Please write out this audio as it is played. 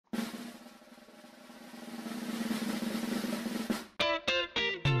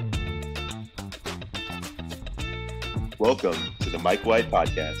Welcome to the Mike White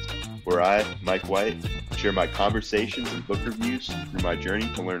Podcast, where I, Mike White, share my conversations and book reviews through my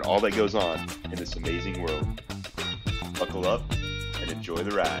journey to learn all that goes on in this amazing world. Buckle up and enjoy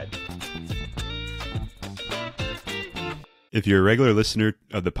the ride. If you're a regular listener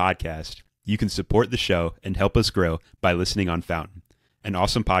of the podcast, you can support the show and help us grow by listening on Fountain, an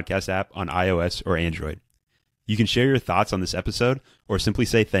awesome podcast app on iOS or Android. You can share your thoughts on this episode or simply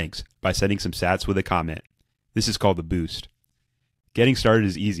say thanks by sending some sats with a comment. This is called the Boost. Getting started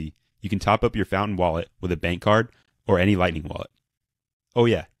is easy. You can top up your Fountain wallet with a bank card or any Lightning wallet. Oh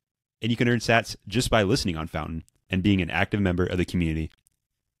yeah, and you can earn sats just by listening on Fountain and being an active member of the community.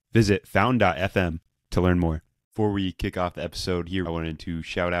 Visit fountain.fm to learn more. Before we kick off the episode here, I wanted to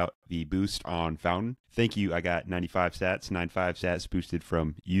shout out the Boost on Fountain. Thank you. I got 95 sats boosted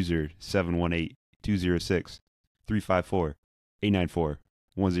from user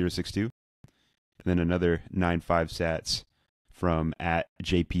 718-206-354-894-1062. And then another 95 sats from at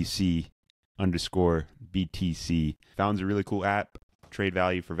JPC_BTC. Fountain's a really cool app. Trade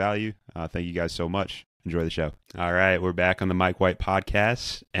value for value. Thank you guys so much. Enjoy the show. All right, we're back on the Mike White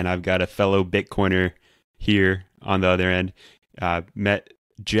Podcast, and I've got a fellow Bitcoiner here on the other end. Met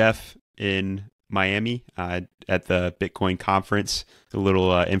Jeff in Miami at the Bitcoin conference, the little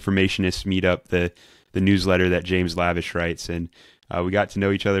informationist meetup, the newsletter that James Lavish writes, and we got to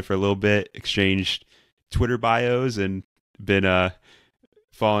know each other for a little bit, exchanged Twitter bios, and been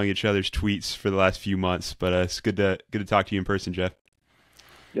following each other's tweets for the last few months. But it's good to talk to you in person, Jeff.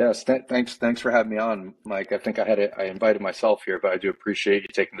 Yes, thanks for having me on, Mike. I think I invited myself here, but I do appreciate you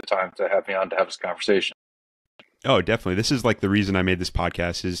taking the time to have me on to have this conversation. Oh, definitely. This is like the reason I made this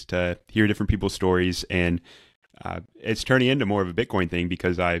podcast, is to hear different people's stories, and it's turning into more of a Bitcoin thing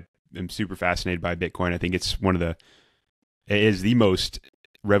because I am super fascinated by Bitcoin. I think it's it is the most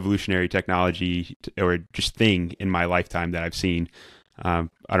revolutionary technology or just thing in my lifetime that I've seen. I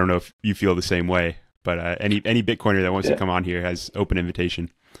don't know if you feel the same way, but any Bitcoiner that wants to come on here has open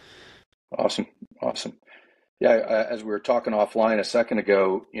invitation. Awesome. Yeah, as we were talking offline a second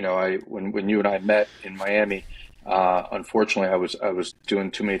ago, when you and I met in Miami, unfortunately I was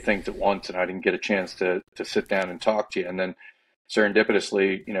doing too many things at once, and I didn't get a chance to sit down and talk to you. And then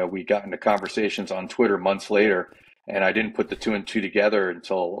serendipitously, we got into conversations on Twitter months later, and I didn't put the two and two together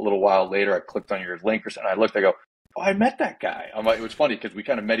until a little while later. I clicked on your link and I looked, I go, oh, I met that guy. It was funny because we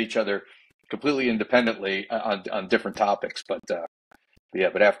kind of met each other completely independently on different topics. But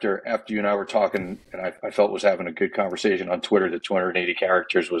after you and I were talking, and I felt was having a good conversation on Twitter, the 280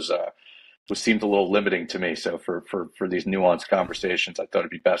 characters seemed a little limiting to me. So for these nuanced conversations, I thought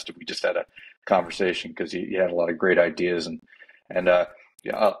it'd be best if we just had a conversation, because you had a lot of great ideas, and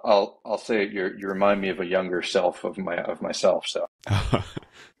I'll say you remind me of a younger self of myself. So.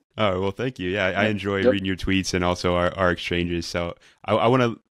 Oh, well, thank you. Yeah, I enjoy reading your tweets and also our exchanges. So I want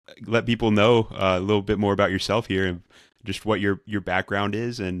to let people know a little bit more about yourself here, and just what your background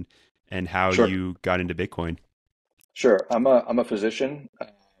is and how you got into Bitcoin. Sure. I'm a physician.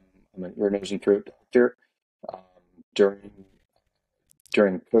 I'm an ear, nose, and throat doctor. During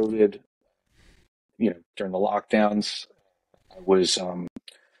COVID, during the lockdowns, I was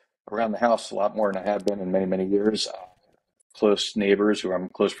around the house a lot more than I had been in many, many years. Close neighbors who I'm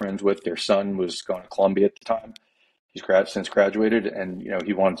close friends with, their son was going to Columbia at the time. He's since graduated, and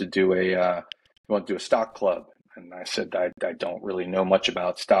he wanted to do a stock club. And I said, I don't really know much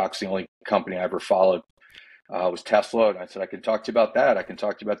about stocks. The only company I ever followed was Tesla. And I said, I can talk to you about that. I can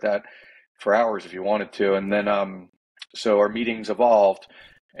talk to you about that for hours if you wanted to. And then, so our meetings evolved,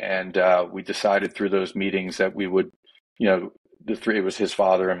 and we decided through those meetings that we would, the three, it was his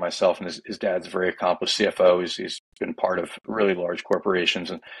father and myself, and his dad's a very accomplished CFO. He's been part of really large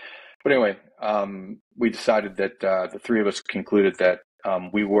corporations. But anyway, we decided that the three of us concluded that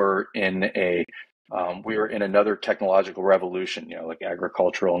we were in another technological revolution, like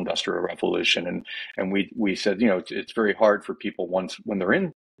agricultural, industrial revolution. And we said, it's very hard for people when they're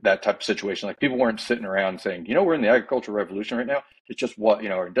in that type of situation. Like, people weren't sitting around saying, we're in the agricultural revolution right now. It's just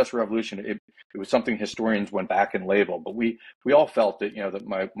our industrial revolution. It was something historians went back and labeled, but we all felt that, that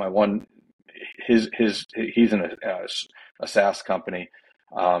my one, he's in a SaaS company.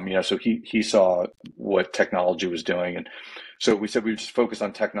 So he saw what technology was doing. And so we said we would just focus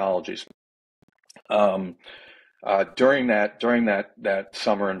on technologies. During that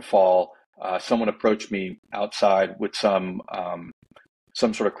summer and fall, someone approached me outside with some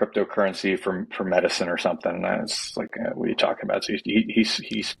sort of cryptocurrency for medicine or something. And I was like, what are you talking about? So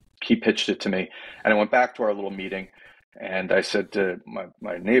he pitched it to me, and I went back to our little meeting, And I said to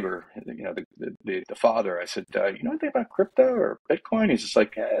my neighbor, the father, I said, you know anything about crypto or Bitcoin? He's just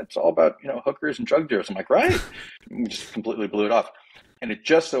like, yeah, it's all about, hookers and drug dealers. I'm like, right. And we just completely blew it off. And it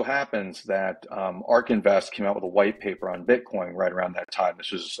just so happens that ARK Invest came out with a white paper on Bitcoin right around that time.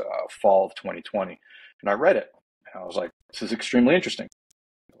 This was fall of 2020. And I read it. And I was like, this is extremely interesting.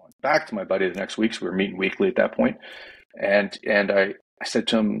 I went back to my buddy the next week. So we were meeting weekly at that point. And I said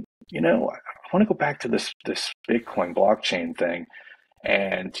to him, I want to go back to this Bitcoin blockchain thing.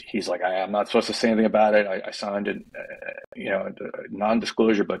 And he's like, I'm not supposed to say anything about it. I signed a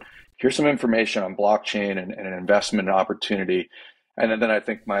non-disclosure, but here's some information on blockchain and an investment opportunity. And then I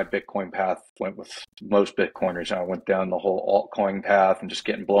think my Bitcoin path went with most Bitcoiners. I went down the whole altcoin path and just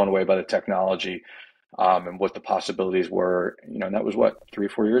getting blown away by the technology, and what the possibilities were. And that was what, 3 or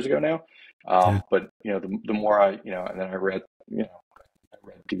 4 years ago now. Yeah. But the more and then I read, the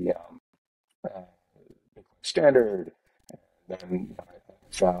Bitcoin Standard, and then I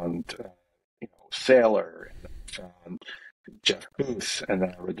found Sailor, and then I found Jeff Booth, and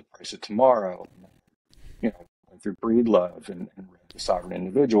then I read The Price of Tomorrow, and then, went through Breedlove and read The Sovereign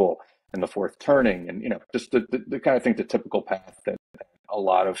Individual and The Fourth Turning, and just the kind of thing, the typical path that a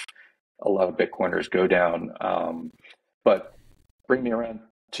lot of Bitcoiners go down. But bring me around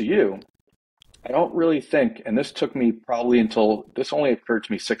to you. I don't really think, and this took me probably until this only occurred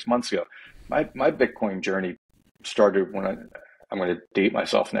to me 6 months ago. My Bitcoin journey started when I'm going to date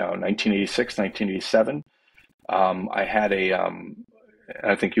myself now, 1986, 1987. I had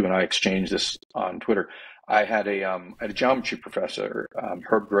I think you and I exchanged this on Twitter. I had a geometry professor,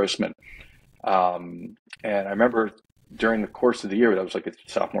 Herb Grossman. And I remember during the course of the year, that was like a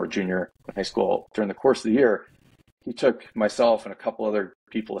sophomore, junior in high school, during the course of the year, he took myself and a couple other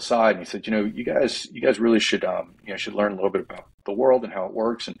people aside, and he said, you guys really should, should learn a little bit about the world and how it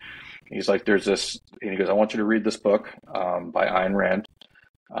works. And he's like, there's this, and he goes, I want you to read this book by Ayn Rand.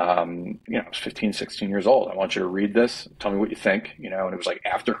 I was 15, 16 years old. I want you to read this. Tell me what you think, and it was like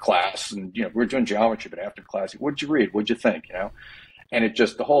after class, and, we were doing geometry, but after class, what did you read? What did you think, And it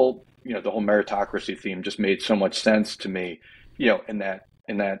just, the whole meritocracy theme just made so much sense to me, in that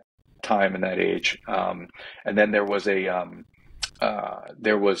time, in that age. And then there was a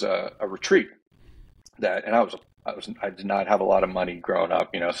retreat that, and I did not have a lot of money growing up,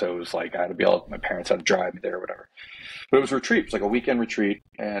 so it was like I had to be able, my parents had to drive me there or whatever. But it was a retreat. It was like a weekend retreat,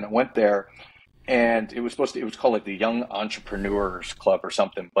 and I went there, and it was called like the Young Entrepreneurs Club or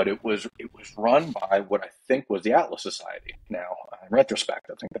something, but it was run by what I think was the Atlas Society. Now, in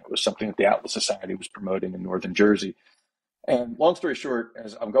retrospect, I think that was something that the Atlas Society was promoting in Northern Jersey. And long story short,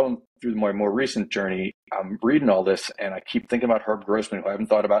 as I'm going through my more recent journey, I'm reading all this, and I keep thinking about Herb Grossman, who I haven't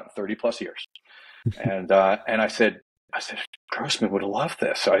thought about in 30 plus years. And I said, Grossman would have loved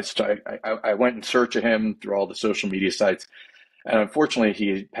this. So I went in search of him through all the social media sites. And unfortunately,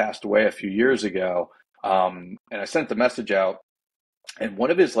 he passed away a few years ago. And I sent the message out, and one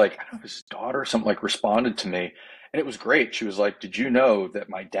of his, I don't know, his daughter or something, responded to me. And it was great. She was like, did you know that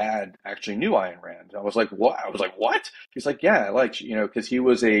my dad actually knew Ayn Rand? I was like, what? He's like, yeah, because he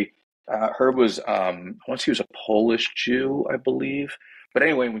was Herb was, once he was a Polish Jew, I believe. But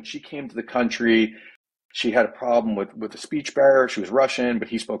anyway, when she came to the country, she had a problem with a speech barrier. She was Russian, but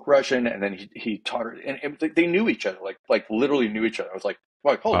he spoke Russian. And then he taught her, and they knew each other, like literally knew each other. I was like,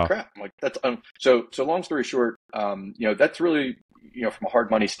 holy Wow. crap. I'm like, that's, so long story short, that's really, from a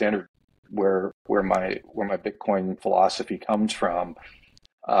hard money standard, where my Bitcoin philosophy comes from.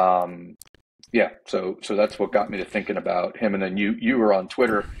 So that's what got me to thinking about him. And then you were on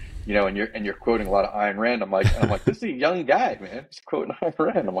Twitter, and you're quoting a lot of Ayn Rand. I'm like, this is a young guy, man. He's quoting Ayn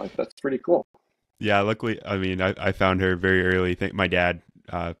Rand. I'm like, that's pretty cool. Yeah, luckily, I mean, I found her very early. I think my dad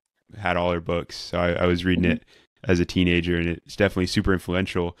had all her books, so I was reading it as a teenager, and it's definitely super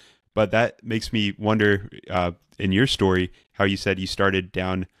influential. But that makes me wonder, in your story, how you said you started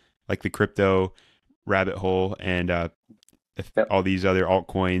down like the crypto rabbit hole and Yep. all these other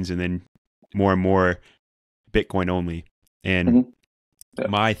altcoins, and then more and more Bitcoin only. And Yep.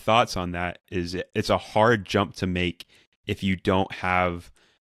 my thoughts on that is it's a hard jump to make if you don't have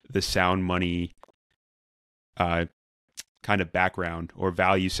the sound money kind of background, or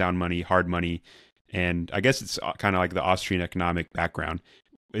value sound money, hard money. And I guess it's kind of like the Austrian economic background.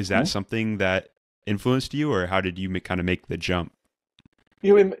 Is that something that influenced you, or how did you kind of make the jump?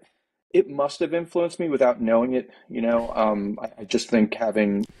 It must have influenced me without knowing it. I just think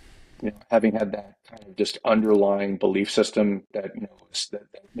having had that kind of just underlying belief system that, that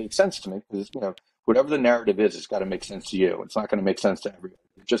made sense to me, because, whatever the narrative is, it's got to make sense to you. It's not going to make sense to everyone.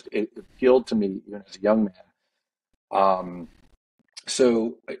 It appealed to me even as a young man.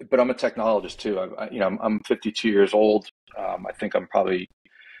 So, but I'm a technologist too. I'm 52 years old. I think I'm probably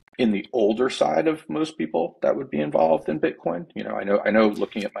in the older side of most people that would be involved in Bitcoin. I know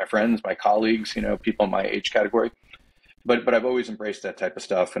looking at my friends, my colleagues, people in my age category, but I've always embraced that type of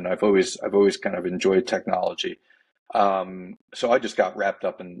stuff, and I've always kind of enjoyed technology. So I just got wrapped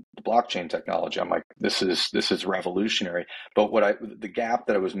up in the blockchain technology. I'm like, this is revolutionary. But the gap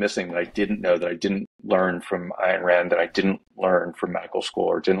that I was missing, that I didn't know, that I didn't learn from Ayn Rand, that I didn't learn from medical school,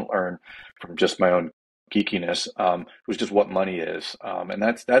 or didn't learn from just my own geekiness, was just what money is. And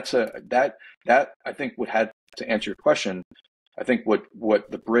that I think would had to answer your question. I think what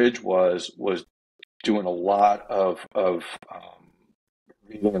the bridge was doing a lot of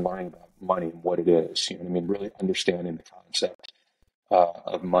reading and learning about money and what it is. You know what I mean? Really understanding the concept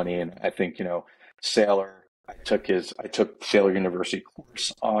of money. And I think, Saylor, I took Saylor University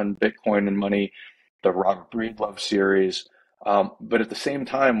course on Bitcoin and money, the Robert Breedlove series. But at the same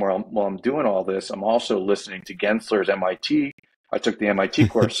time, while I'm doing all this, I'm also listening to Gensler's MIT. I took the MIT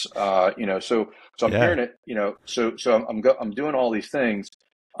course, so I'm Yeah. hearing it, I'm doing all these things,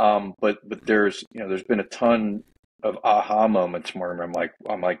 but there's been a ton of aha moments where I'm like,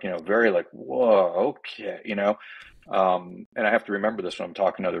 very like, whoa, okay, and I have to remember this when I'm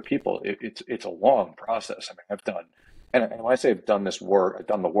talking to other people. It's a long process. I mean, and when I say I've done this work, I've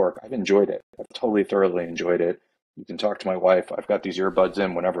done the work. I've enjoyed it. I've totally, thoroughly enjoyed it. You can talk to my wife. I've got these earbuds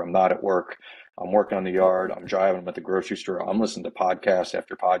in whenever I'm not at work. I'm working on the yard. I'm driving. I'm at the grocery store. I'm listening to podcast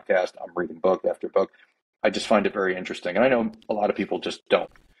after podcast. I'm reading book after book. I just find it very interesting, and I know a lot of people just don't.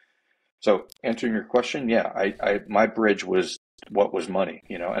 So answering your question, yeah, my bridge was what was money,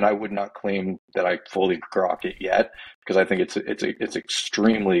 and I would not claim that I fully grok it yet, because I think it's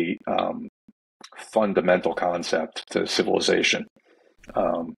extremely fundamental concept to civilization.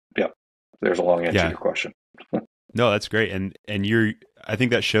 Yeah, there's a long answer to Yeah. your question. No, that's great. And I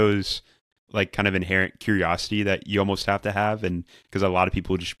think that shows like kind of inherent curiosity that you almost have to have. And because a lot of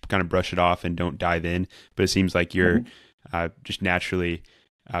people just kind of brush it off and don't dive in, but it seems like you're Mhm. just naturally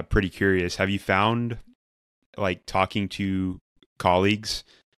pretty curious. Have you found like talking to colleagues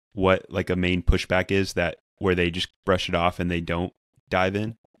what like a main pushback is that where they just brush it off and they don't dive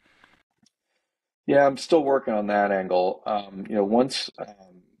in? Yeah, I'm still working on that angle.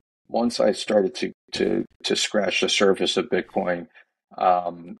 Once I started to scratch the surface of Bitcoin,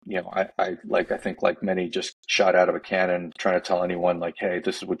 I think like many just shot out of a cannon trying to tell anyone like, hey,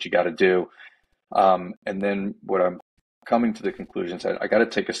 this is what you got to do. And then what I'm coming to the conclusion is that I got to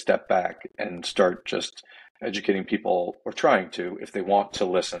take a step back and start just educating people, or trying to, if they want to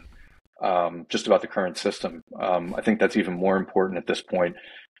listen, just about the current system. I think that's even more important at this point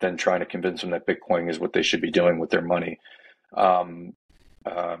than trying to convince them that Bitcoin is what they should be doing with their money. Um,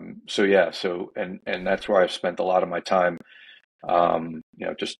 so yeah, and that's where I've spent a lot of my time.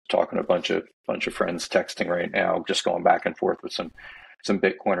 Just talking to a bunch of friends, texting right now, just going back and forth with some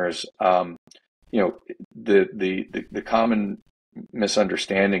Bitcoiners. You know, the common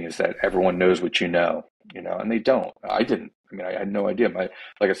misunderstanding is that everyone knows what and they don't. I didn't. I mean, I had no idea.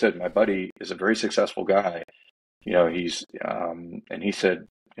 Like I said, my buddy is a very successful guy. And he said,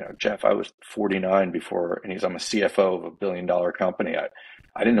 Jeff, I was 49 before, and I'm a CFO of a billion-dollar company.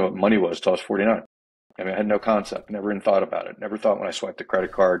 I didn't know what money was till I was 49. I mean, I had no concept, never even thought about it. Never thought when I swiped a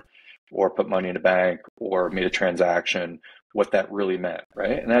credit card or put money in a bank or made a transaction what that really meant,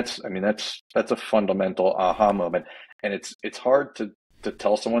 right? And that's a fundamental aha moment. And it's hard to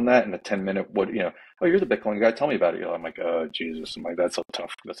tell someone that in a 10-minute, oh, you're the Bitcoin guy, tell me about it. I'm like, oh Jesus. I'm like, that's a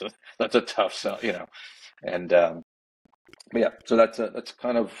tough sell. And but yeah, so that's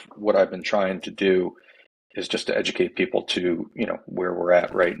kind of what I've been trying to do, is just to educate people to, where we're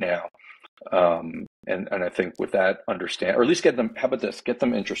at right now. And I think with that, understand, or at least get them. How about this? Get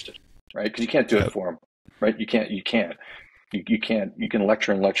them interested, right? Because you can't do it Yep. for them, right? You can't. You can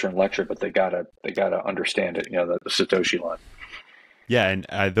lecture and lecture and lecture, but they gotta understand it. The Satoshi line. Yeah,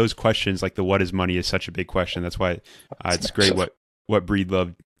 and those questions, like the what is money, is such a big question. That's why It's it's great massive. what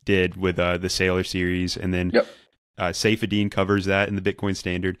Breedlove did with the Sailor series, and then Yep. Saifedean covers that in the Bitcoin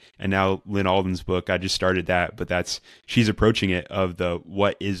Standard, and now Lynn Alden's book. I just started that, but she's approaching it of the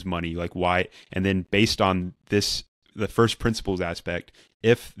what is money, like why, and then based on this, the first principles aspect.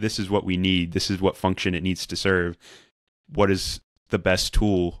 If this is what we need, this is what function it needs to serve. What is the best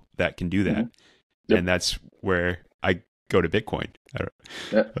tool that can do Hmm. that? And Yep. that's where I go to Bitcoin.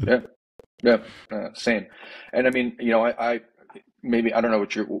 Yeah. Yeah. Yeah. Same. And I mean, I maybe, I don't know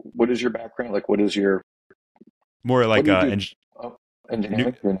what is your background? Like, More what like do you do? Oh, nu-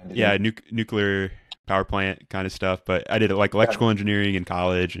 engineering. You're an engineer. yeah, nuclear power plant kind of stuff. But I did like Got it. electrical engineering in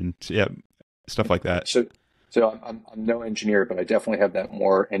college, and yeah, stuff like that. So So I'm no engineer, but I definitely have that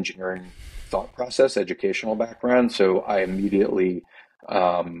more engineering thought process, educational background. So I immediately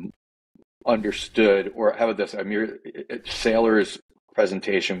um, understood, or how about this? I mean, Saylor's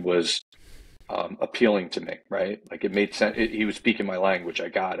presentation was appealing to me, right? Like it made sense. He was speaking my language. I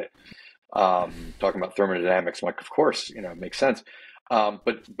got it. Talking about thermodynamics. I'm like, of course, it makes sense.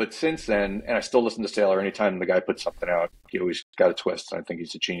 But since then, and I still listen to Sailor anytime the guy puts something out, he always got a twist. And I think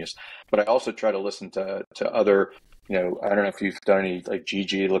he's a genius. But I also try to listen to other, I don't know if you've done any like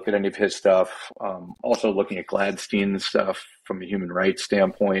Gigi, look at any of his stuff. Also looking at Gladstein's stuff from a human rights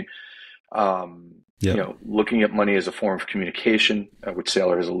standpoint. Yep. Looking at money as a form of communication, which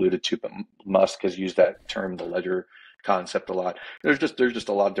Saylor has alluded to, but Musk has used that term, the ledger concept, a lot. There's just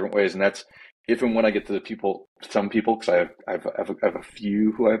a lot of different ways, and that's if and when I get to some people, because I have a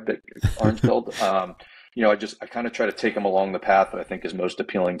few who I've orange pilled. I kind of try to take them along the path that I think is most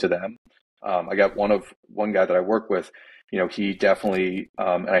appealing to them. I got one guy that I work with. He definitely,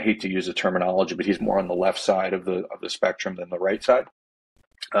 and I hate to use the terminology, but he's more on the left side of the spectrum than the right side.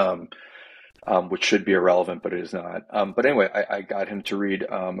 Which should be irrelevant, but it is not. But anyway, I got him to read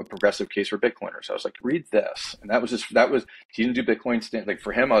a progressive case for Bitcoiners. I was like, read this, and he didn't do Bitcoin stand. Like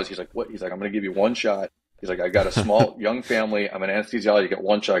for him, he's like, what? He's like, I'm going to give you one shot. He's like, I got a small young family. I'm an anesthesiologist. You get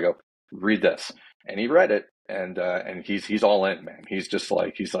one shot. I go, read this, and he read it, and he's all in, man. He's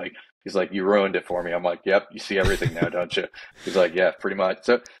like, you ruined it for me. I'm like, yep, you see everything now, don't you? He's like, yeah, pretty much.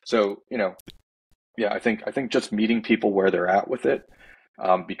 So yeah, I think just meeting people where they're at with it,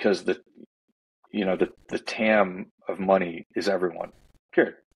 because the TAM of money is everyone.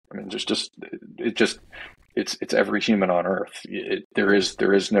 Period. I mean, it's every human on earth. There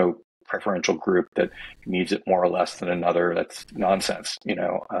is no preferential group that needs it more or less than another. That's nonsense,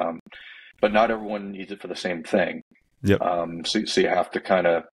 but not everyone needs it for the same thing. Yep. So you have to kind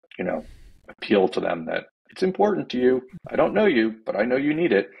of, appeal to them that it's important to you. I don't know you, but I know you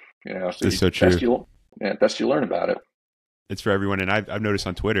need it. So That's so true. best you learn about it. It's for everyone. And I've noticed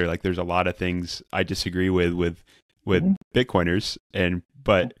on Twitter, like there's a lot of things I disagree with Mm-hmm. Bitcoiners,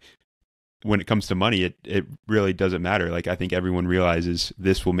 but when it comes to money, it really doesn't matter. Like I think everyone realizes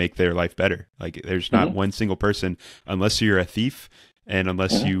this will make their life better. Like there's not Mm-hmm. one single person, unless you're a thief and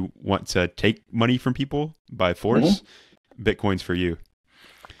unless Mm-hmm. you want to take money from people by force, Bitcoin's for you.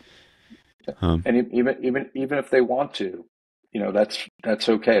 Um, And even if they want to, that's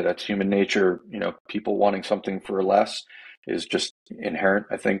okay. That's human nature. People wanting something for less is just inherent,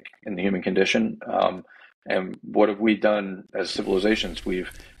 I think, in the human condition. And what have we done as civilizations?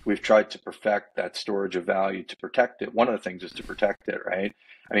 We've tried to perfect that storage of value to protect it. One of the things is to protect it, right?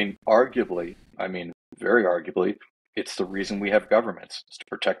 Very arguably, it's the reason we have governments, is to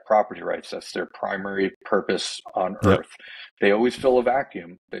protect property rights. That's their primary purpose on yep. Earth. They always fill a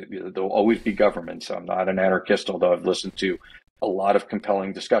vacuum. There'll always be governments. I'm not an anarchist, although I've listened to a lot of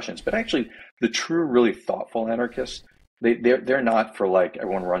compelling discussions. But actually, the true, really thoughtful anarchists, they're not for like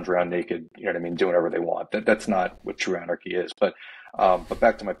everyone runs around naked, you know what I mean, doing whatever they want. That's not what true anarchy is. But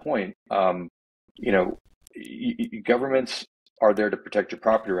back to my point, you know, governments are there to protect your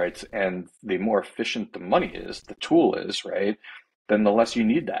property rights, and the more efficient the money is, the tool is, right? Then the less you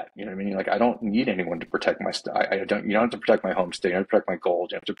need that. You know what I mean? Like I don't need anyone to protect my stuff. I don't. You don't have to protect my homestead. You don't have to protect my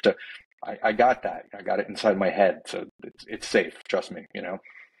gold. You have to protect. I got that. I got it inside my head, so it's safe. Trust me. Which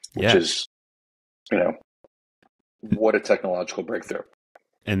Yeah. is, you know, what a technological breakthrough.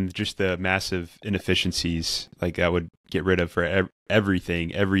 And just the massive inefficiencies like that would get rid of for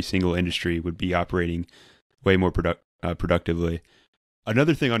everything. Every single industry would be operating way more productively.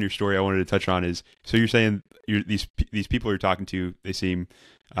 Another thing on your story I wanted to touch on is, so you're saying these people you're talking to, they seem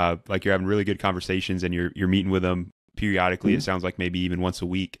like you're having really good conversations and you're meeting with them periodically. Mm-hmm. It sounds like maybe even once a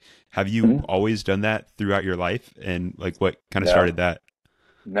week. Have you Mm-hmm. always done that throughout your life? And like what kind of No, started that?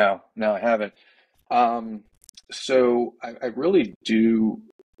 no, I haven't. So I really do.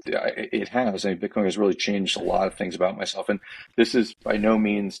 It has. I mean, Bitcoin has really changed a lot of things about myself. And this is by no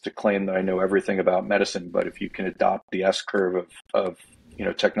means to claim that I know everything about medicine, but if you can adopt the S curve of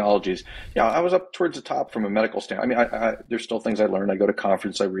technologies, yeah, I was up towards the top from a medical standpoint. I mean, there's still things I learn. I go to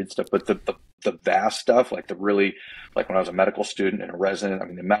conference, I read stuff, but the vast stuff, like the really, like when I was a medical student and a resident, I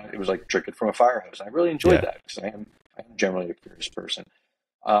mean, it was like drinking from a fire hose. And I really enjoyed Yeah. that because I am generally a curious person.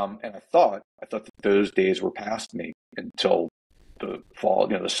 And I thought that those days were past me until the fall,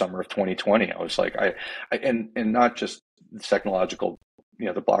 the summer of 2020. I was like, and not just technological,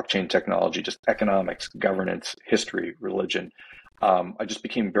 the blockchain technology, just economics, governance, history, religion. I just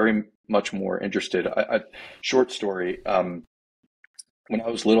became very much more interested. Short story. When I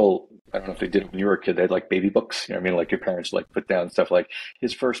was little, I don't know if they did it when you were a kid. They had like baby books. You know what I mean? Like your parents like put down stuff like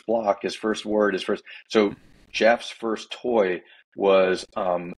his first block, his first word, his first. So Jeff's first toy was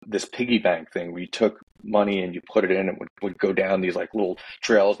this piggy bank thing where you took money and you put it in, and would go down these like little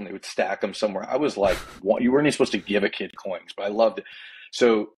trails, and they would stack them somewhere. I was like, what? You weren't even supposed to give a kid coins, but I loved it.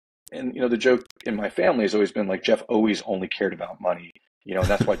 So, and the joke in my family has always been like, Jeff always only cared about money, and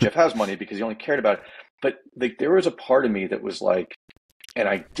that's why Jeff has money, because he only cared about it. But like, there was a part of me that was like, and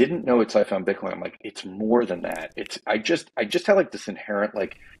I didn't know it till I found Bitcoin. I'm like, it's more than that. I just had like this inherent,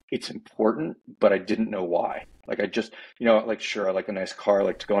 like, it's important, but I didn't know why. Like, I just, like, sure, I like a nice car, I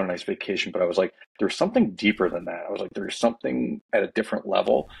like to go on a nice vacation, but I was like, there's something deeper than that. I was like, there's something at a different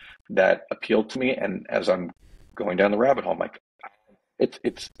level that appealed to me. And as I'm going down the rabbit hole, I'm like,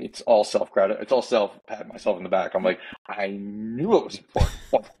 it's all self-grat. It's all pat myself in the back. I'm like, I knew it was important.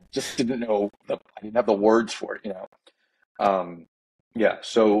 I just didn't know I didn't have the words for it, yeah.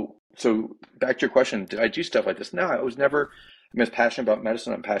 So back to your question, did I do stuff like this? No, I was never, as passionate about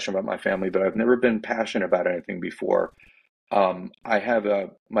medicine. I'm passionate about my family, but I've never been passionate about anything before. I have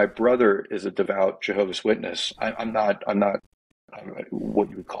my brother is a devout Jehovah's Witness. I'm not what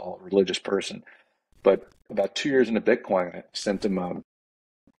you would call a religious person, but about 2 years into Bitcoin, I sent him,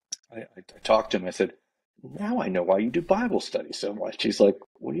 I talked to him. I said, now I know why you do Bible study so much. He's like,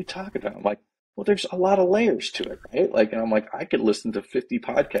 what are you talking about? I'm like, well, there's a lot of layers to it, right? Like, and I'm like, I could listen to 50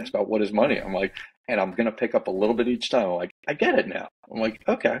 podcasts about what is money. I'm like, and I'm going to pick up a little bit each time. I'm like, I get it now. I'm like,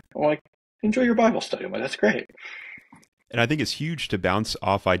 okay. I'm like, enjoy your Bible study. I'm like, that's great. And I think it's huge to bounce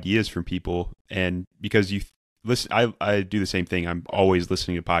off ideas from people. And because you listen, I do the same thing. I'm always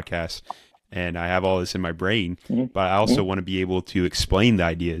listening to podcasts and I have all this in my brain, but I also want to be able to explain the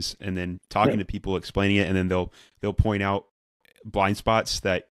ideas, and then talking to people, explaining it. And then they'll point out blind spots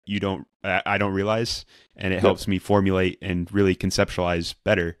that I don't realize. And it helps me formulate and really conceptualize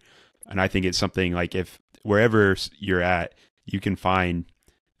better. And I think it's something like, if wherever you're at, you can find,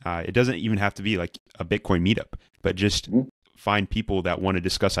 it doesn't even have to be like a Bitcoin meetup, but just find people that want to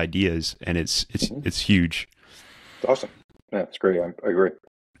discuss ideas, and it's huge. It's awesome. Yeah, it's great. I agree.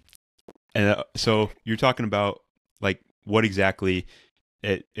 And so you're talking about like what exactly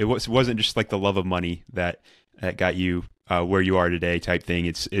it wasn't just like the love of money that got you where you are today type thing.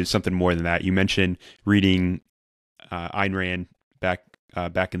 It's something more than that. You mentioned reading Ayn Rand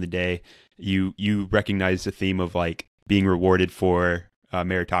back in the day. You recognize the theme of like being rewarded for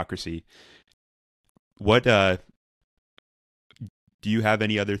meritocracy. What do you have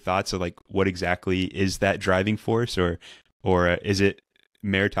any other thoughts of like what exactly is that driving force, or is it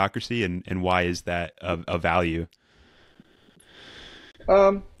meritocracy, and why is that a value?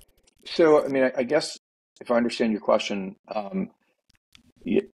 So, I mean, I guess if I understand your question,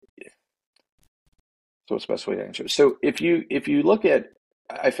 yeah, so what's the best way to answer it? So if you look at,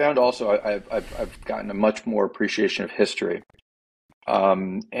 I found also I've gotten a much more appreciation of history,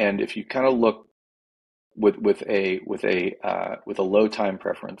 and if you kind of look with a low time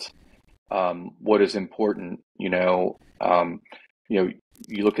preference, what is important,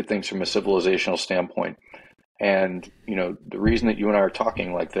 you look at things from a civilizational standpoint, and the reason that you and I are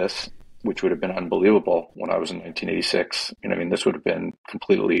talking like this, which would have been unbelievable when I was in 1986. I mean, this would have been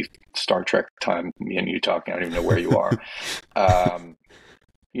completely Star Trek time, me and you talking. I don't even know where you are.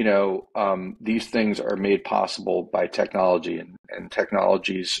 These things are made possible by technology, and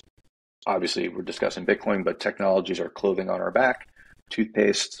technologies, obviously we're discussing Bitcoin, but technologies are clothing on our back,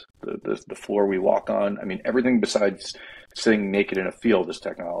 toothpaste, the floor we walk on. I mean, everything besides sitting naked in a field is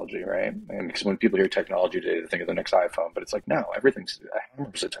technology, right? And because when people hear technology today, they think of the next iPhone, but it's like, no, everything's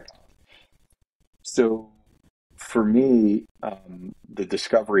 100% technology. So for me, the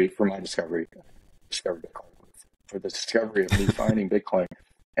discovery, for my discovery, discovered Bitcoin, for the discovery of me finding Bitcoin,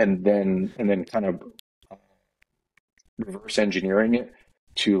 and then kind of reverse engineering it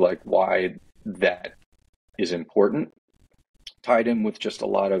to like why that is important, tied in with just a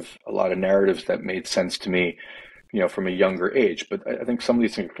lot of narratives that made sense to me, from a younger age. But I think some of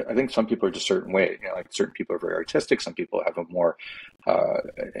these things, I think some people are just a certain way. Like certain people are very artistic. Some people have a more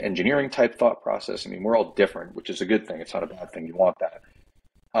engineering type thought process. I mean, we're all different, which is a good thing. It's not a bad thing. You want that.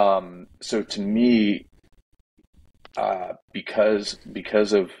 So to me, because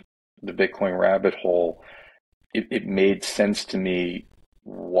of the Bitcoin rabbit hole, it made sense to me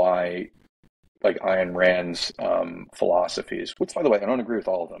why, like Ayn Rand's philosophies, which, by the way, I don't agree with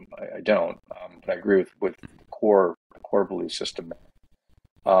all of them. I don't, but I agree with the core belief system.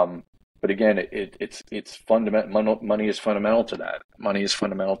 But again, it's fundamental. Money is fundamental to that. Money is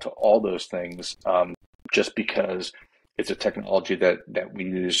fundamental to all those things. Just because it's a technology that we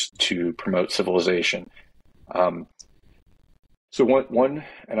use to promote civilization. So one,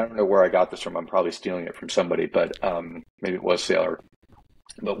 and I don't know where I got this from. I'm probably stealing it from somebody, but maybe it was Sailor.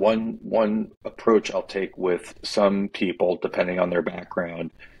 But one approach I'll take with some people, depending on their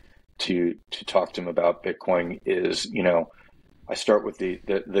background, to talk to them about Bitcoin is, I start with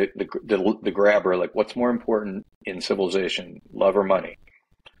the grabber, like what's more important in civilization, love or money?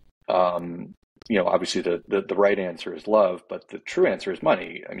 Um, Obviously the right answer is love, but the true answer is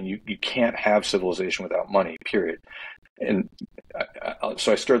money. I mean, you can't have civilization without money, period. And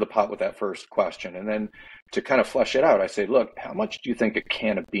so I stir the pot with that first question. And then to kind of flesh it out, I say, look, how much do you think a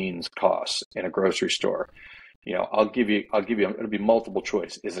can of beans costs in a grocery store? It'll be multiple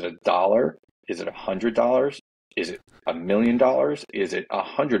choice. Is it $1? Is it $100? Is it $1 million? Is it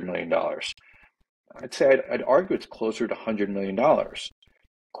 $100 million? I'd say I'd argue it's closer to $100 million.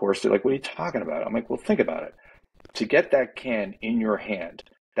 Of course, they're like, what are you talking about? I'm like, well, think about it. To get that can in your hand,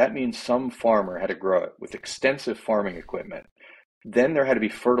 that means some farmer had to grow it with extensive farming equipment. Then there had to be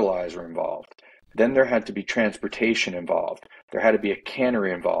fertilizer involved. Then there had to be transportation involved. There had to be a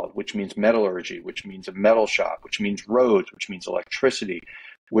cannery involved, which means metallurgy, which means a metal shop, which means roads, which means electricity,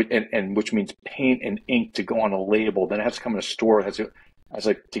 and which means paint and ink to go on a label. Then it has to come in a store. I was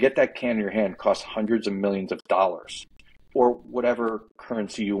like, to get that can in your hand costs hundreds of millions of dollars, or whatever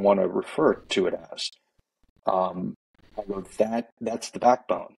currency you want to refer to it as. Although that's the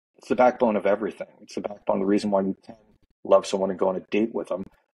backbone. It's the backbone of everything. It's the backbone, the reason why you can love someone and go on a date with them,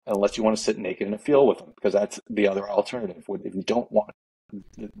 unless you want to sit naked in a field with them, because that's the other alternative. If you don't want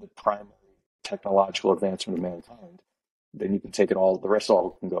the primary technological advancement of mankind, then you can take it all. The rest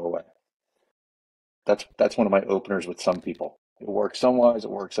all can go away. That's one of my openers with some people. It works some wise,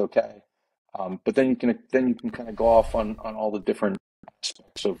 it works okay, but then you can kind of go off on all the different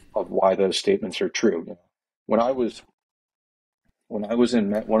aspects of why those statements are true. When I was one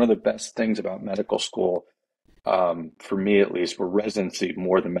of the best things about medical school, for me at least, were residency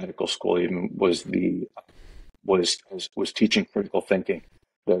more than medical school even was teaching critical thinking.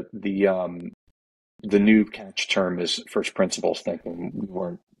 The new catch term is first principles thinking.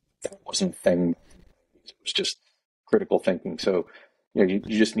 That wasn't a thing. It was just critical thinking. So, you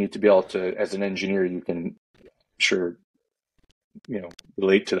just need to be able to, as an engineer, you can sure,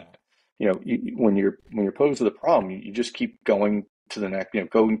 relate to that. When you're posed with a problem, you just keep going to the next,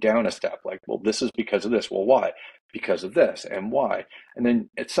 going down a step. Like, well, this is because of this. Well, why? Because of this, and why? And then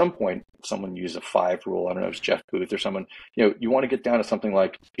at some point, someone used a five rule. I don't know if it's Jeff Booth or someone. You want to get down to something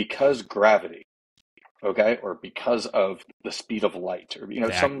like because gravity, okay, or because of the speed of light, or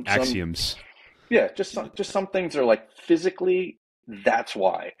some axioms. yeah, just some things are like physically. That's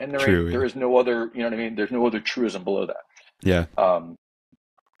why, and True. there is no other. You know what I mean? There's no other truism below that. Yeah.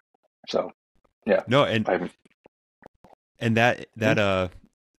 So, yeah. No, and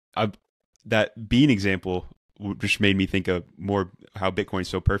that bean example just made me think of more how Bitcoin's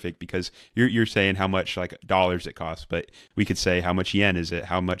so perfect, because you're saying how much like dollars it costs, but we could say how much yen is it,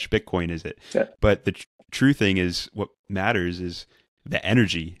 how much Bitcoin is it. Yeah. But the true thing is what matters is the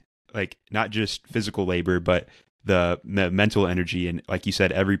energy, like not just physical labor, but the mental energy. And like you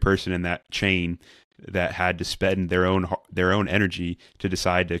said, every person in that chain that had to spend their own energy to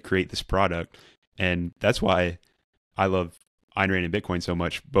decide to create this product. And that's why I love Ayn Rand and Bitcoin so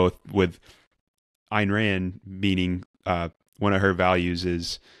much, both with Ayn Rand meaning one of her values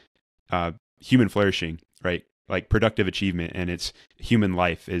is human flourishing, right? Like productive achievement, and it's human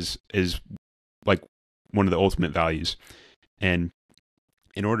life is like one of the ultimate values. And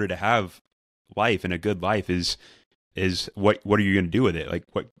in order to have life, and a good life is what are you going to do with it? Like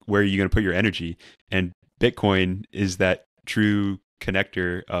where are you going to put your energy? And Bitcoin is that true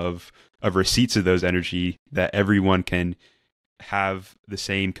connector of receipts of those energy, that everyone can have the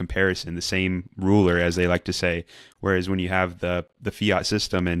same comparison, the same ruler, as they like to say. Whereas when you have the fiat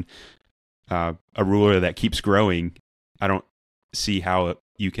system and a ruler that keeps growing, I don't see how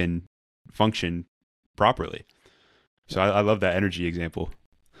you can function properly. So I love that energy example.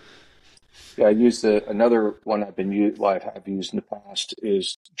 Yeah, I use another one I have used in the past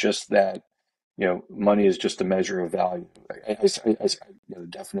is just that, money is just a measure of value. The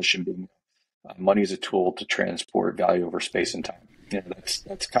definition being money is a tool to transport value over space and time.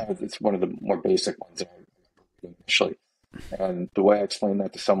 It's one of the more basic ones that I remember initially. And the way I explain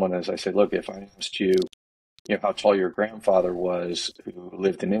that to someone is I say, look, if I asked you, how tall your grandfather was who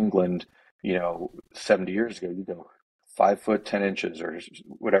lived in England, 70 years ago, you go 5 foot 10 inches or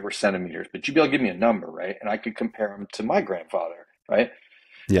whatever centimeters, but you'd be able to give me a number, right? And I could compare him to my grandfather, right?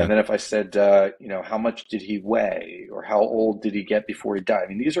 Yeah. And then if I said, how much did he weigh, or how old did he get before he died? I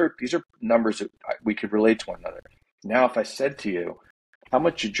mean, these are numbers that we could relate to one another. Now, if I said to you, how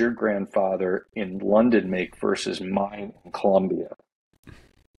much did your grandfather in London make versus mine in Colombia?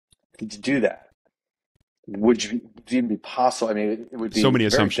 Could you do that? would you even be possible? I mean, it would So be many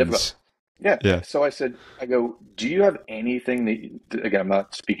very difficult. assumptions. Yeah. Yeah. So I said, I go, do you have anything again, I'm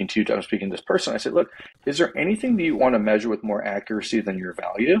not speaking to you, I'm speaking to this person. I said, look, is there anything that you want to measure with more accuracy than your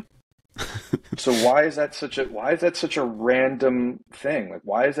value? So why is that such a random thing? Like,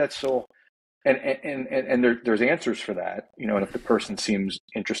 why is that so, and there's answers for that, and if the person seems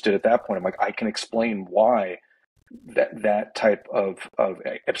interested at that point, I'm like, I can explain why that type of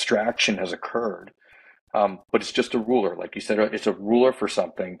abstraction has occurred. But it's just a ruler, like you said, it's a ruler for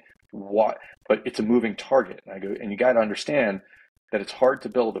something. What? But it's a moving target. And I go, and you got to understand that it's hard to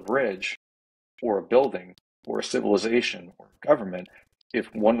build a bridge or a building or a civilization or a government if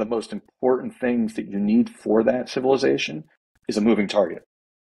one of the most important things that you need for that civilization is a moving target.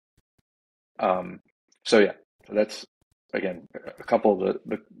 Um, so yeah, so that's again a couple of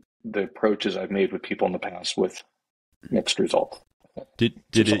the approaches I've made with people in the past with mixed results. Did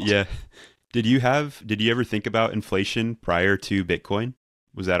it? Yeah. Did you ever think about inflation prior to Bitcoin?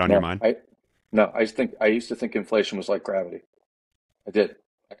 Was that on your No, mind? no, I used to think inflation was like gravity. I did.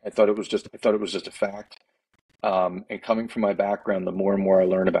 I thought it was just a fact. And coming from my background, the more and more I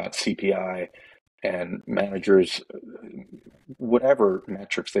learn about CPI and managers, whatever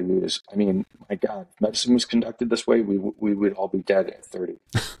metrics they use, I mean, my God, if medicine was conducted this way, we would all be dead at 30.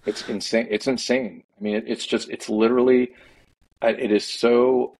 It's insane. It's insane. I mean, it's literally, it is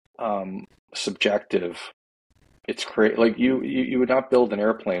so subjective. It's crazy. Like you would not build an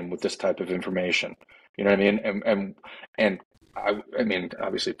airplane with this type of information. You know what I mean? And I mean,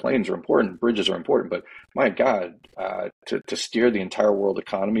 obviously planes are important, bridges are important, but my God, to steer the entire world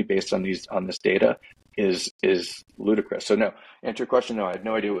economy based on this data is ludicrous. So no, answer your question, no, I had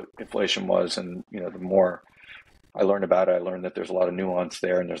no idea what inflation was, and the more I learned about it, I learned that there's a lot of nuance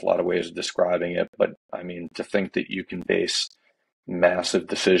there, and there's a lot of ways of describing it. But I mean, to think that you can base massive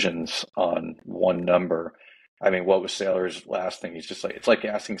decisions on one number. I mean, what was Saylor's last thing? He's just like, it's like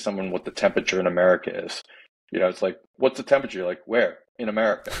asking someone what the temperature in America is. It's like, what's the temperature? You're like, where? In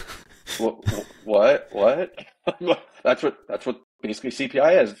America. What? What? That's what basically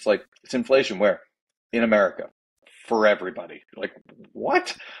CPI is. It's like, it's inflation where? In America. For everybody. Like,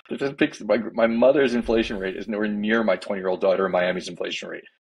 what? My mother's inflation rate is nowhere near my 20-year-old daughter in Miami's inflation rate.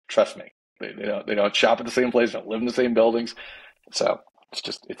 Trust me. They don't shop at the same place, don't live in the same buildings. So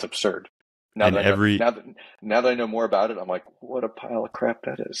it's absurd. Now And that I know every now that I know more about it, I'm like, what a pile of crap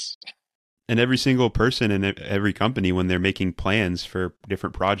that is. and every single person in every company, when they're making plans for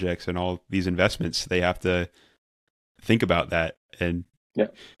different projects and all these investments, they have to think about that. And Yeah.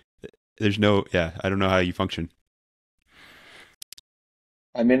 there's no, yeah, I don't know how you function.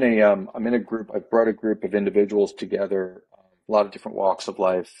 I'm in a group. I've brought a group of individuals together, a lot of different walks of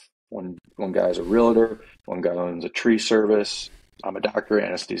life. One guy's a realtor, one guy owns a tree service. I'm a doctor,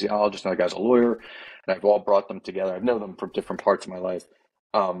 anesthesiologist, another guy's a lawyer, and I've all brought them together. I've known them from different parts of my life.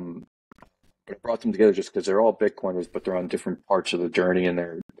 Um, but I brought them together just because they're all Bitcoiners, but they're on different parts of the journey and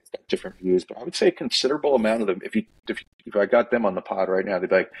they've got different views. But I would say a considerable amount of them, if I got them on the pod right now, they'd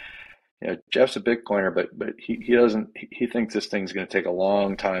be like, Jeff's a Bitcoiner, but he doesn't. He thinks this thing's going to take a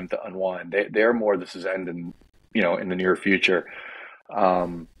long time to unwind. They're more this is ending, in the near future.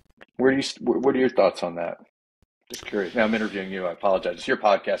 Um, what are your thoughts on that? Just curious. Now I'm interviewing you. I apologize. It's your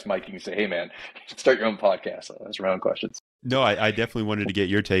podcast, Mike. You can say, "Hey, man, start your own podcast." So that's my own questions. No, I definitely wanted to get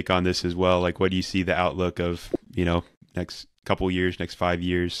your take on this as well. Like, what do you see the outlook of, next couple years, next 5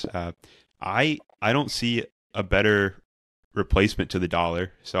 years? I don't see a better replacement to the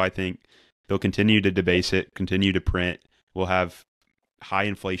dollar. So I think they'll continue to debase it, continue to print. We'll have high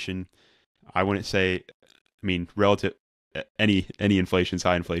inflation. I wouldn't say, I mean, relative any inflation is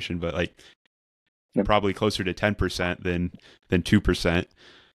high inflation, but like Yep. probably closer to 10% than 2%.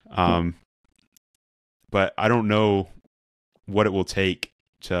 Um, but I don't know what it will take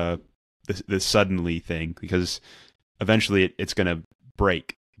to this suddenly thing, because eventually it's going to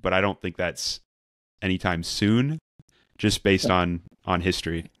break. But I don't think that's anytime soon, just based on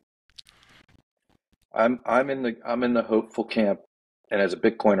history. I'm in the hopeful camp, and as a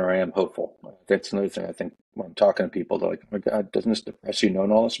Bitcoiner, I am hopeful. That's another thing I think when I'm talking to people, they're like, "Oh my God, doesn't this depress you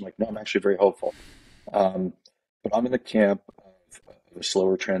knowing all this?" I'm like, "No, I'm actually very hopeful." Um, but I'm in the camp of a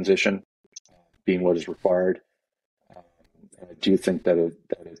slower transition being what is required. Um, and I do think that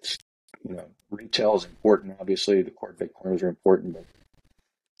it's retail is important. Obviously, the core Bitcoiners are important, but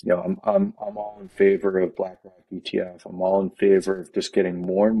I'm all in favor of BlackRock ETF. I'm all in favor of just getting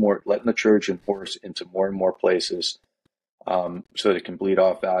more and more, letting the Trojan horse into more and more places, so that it can bleed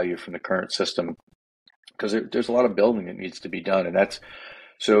off value from the current system. Because there's a lot of building that needs to be done, and that's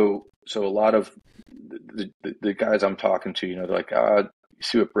so. So a lot of the guys I'm talking to, they're like,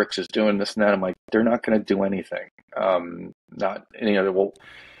 see what BRICS is doing, this and that. I'm like, they're not going to do anything. Not any other. Well,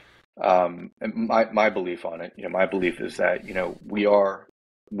 and my belief on it, my belief is that, we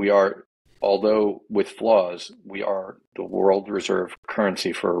are, although with flaws, we are the world reserve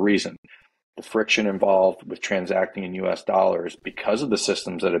currency for a reason. The friction involved with transacting in US dollars because of the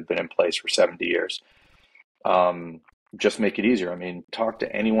systems that have been in place for 70 years, just make it easier. I mean, talk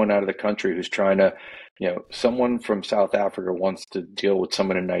to anyone out of the country who's trying to, someone from South Africa wants to deal with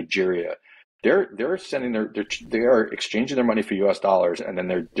someone in Nigeria. They're sending they are exchanging their money for US dollars, and then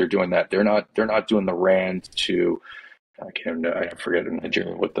they're doing that. They're not doing the rand to, I forget in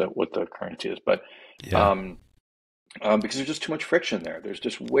Nigeria what the currency is, but Yeah. because there's just too much friction there. There's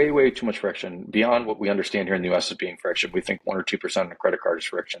just way too much friction beyond what we understand here in the US as being friction. We think 1 or 2% on a credit card is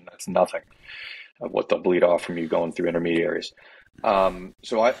friction. That's nothing of what they'll bleed off from you going through intermediaries. So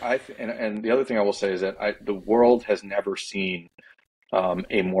and the other thing I will say is that the world has never seen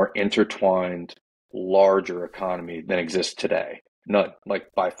a more intertwined, larger economy than exists today. None,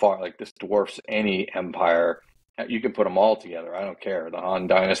 like by far, like this dwarfs any empire. You can put them all together. I don't care. The Han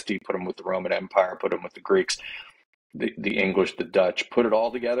Dynasty, put them with the Roman Empire, put them with the Greeks, the English, the Dutch, put it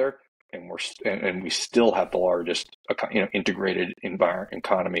all together, and we still have the largest, integrated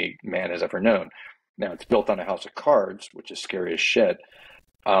economy man has ever known. Now it's built on a house of cards, which is scary as shit.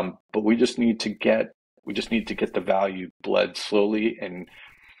 But we just need to get the value bled slowly, and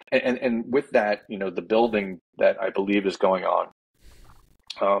with that, the building that I believe is going on,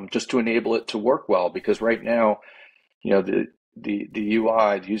 just to enable it to work well, because right now, the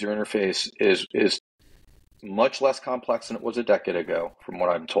UI, the user interface is much less complex than it was a decade ago, from what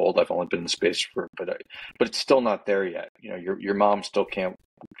I'm told. I've only been in the space but it's still not there yet. Your mom still can't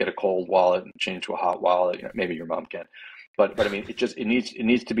get a cold wallet and change to a hot wallet. Maybe your mom can, but I mean, it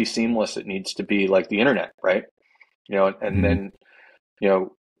needs to be seamless. It needs to be like the internet, right? And then,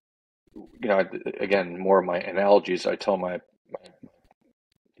 again, more of my analogies, I tell my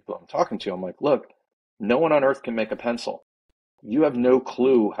people I'm talking to, I'm like, look, no one on earth can make a pencil. You have no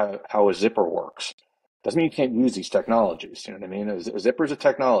clue how a zipper works. Doesn't mean you can't use these technologies. You know what I mean? A zipper is a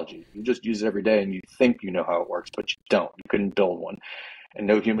technology. You just use it every day, and you think you know how it works, but you don't. You couldn't build one, and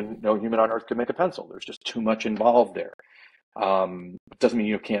no human on earth could make a pencil. There's just too much involved there. It doesn't mean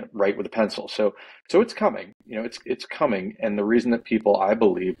you can't write with a pencil. So it's coming. It's coming, and the reason that people, I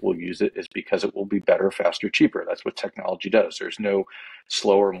believe, will use it is because it will be better, faster, cheaper. That's what technology does. There's no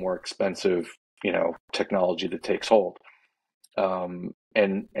slower, more expensive, technology that takes hold. And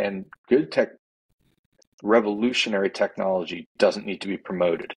good tech. Revolutionary technology doesn't need to be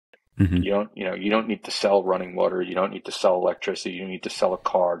promoted. Mm-hmm. You don't need to sell running water. You don't need to sell electricity. You don't need to sell a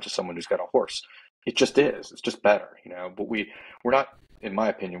car to someone who's got a horse. It just is. It's just better, But we're not, in my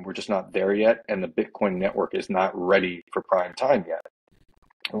opinion, we're just not there yet. And the Bitcoin network is not ready for prime time yet.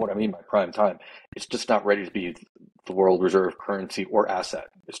 And what I mean by prime time, it's just not ready to be the world reserve currency or asset.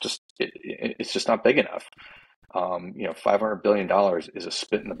 It's just not big enough. $500 billion is a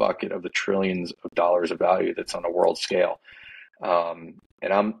spit in the bucket of the trillions of dollars of value that's on a world scale. And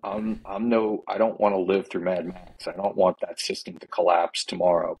I don't want to live through Mad Max. I don't want that system to collapse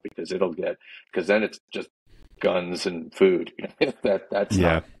tomorrow, because then it's just guns and food. That's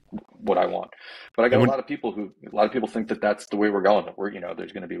not what I want. But I got a lot of people think that that's the way we're going. That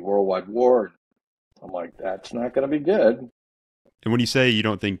there's going to be a worldwide war. I'm like, that's not going to be good. And when you say you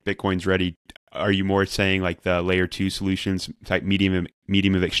don't think Bitcoin's ready, are you more saying like the layer 2 solutions type medium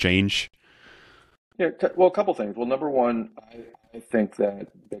of exchange? Yeah, well, a couple things. Well, number one, I think that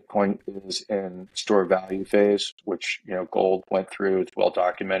Bitcoin is in store value phase, which gold went through. It's well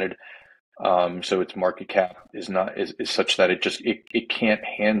documented. So its market cap is such that it can't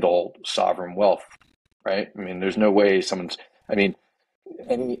handle sovereign wealth, right? I mean, there's no way any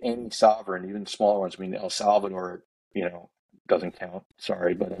sovereign, even smaller ones. I mean, El Salvador, doesn't count.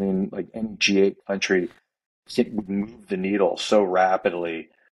 Sorry, but I mean, like any G8 country would move the needle so rapidly,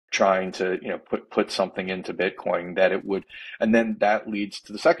 trying to put something into Bitcoin that it would, and then that leads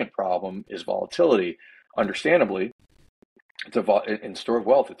to the second problem is volatility. Understandably, in store of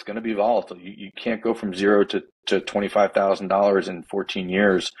wealth, it's going to be volatile. You can't go from zero to $25,000 in 14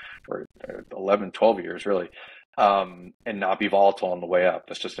 years or 11, 12 years really, and not be volatile on the way up.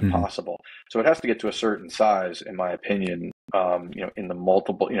 That's just impossible. So it has to get to a certain size, in my opinion, in the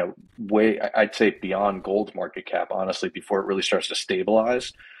multiple, way, I'd say beyond gold's market cap, honestly, before it really starts to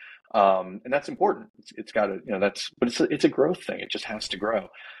stabilize. And that's important. It's got to, but it's a growth thing. It just has to grow.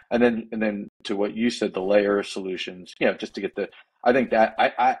 And then to what you said, the layer solutions, just to get I think that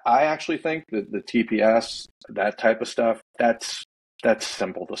I actually think that the TPS, that type of stuff, that's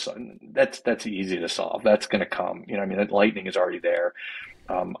simple to solve. That's easy to solve. That's going to come. Lightning is already there.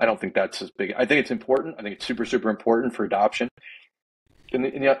 I don't think that's as big. I think it's important. I think it's super, super important for adoption.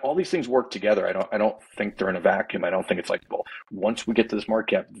 And yet all these things work together. I don't think they're in a vacuum. I don't think it's like, well, once we get to this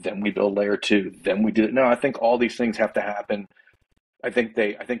market cap, then we build layer two, then we do it. No, I think all these things have to happen. I think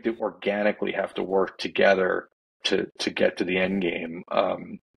they organically have to work together to get to the end game.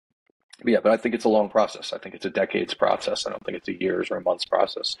 But I think it's a long process. I think it's a decades process. I don't think it's a years or a months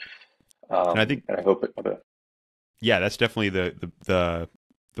process. And I think, and I hope it. yeah, that's definitely the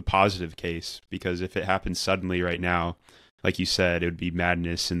positive case, because if it happens suddenly right now, like you said, it would be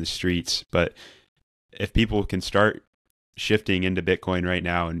madness in the streets. But if people can start shifting into Bitcoin right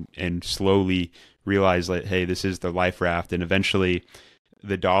now and slowly realize that, hey, this is the life raft, and eventually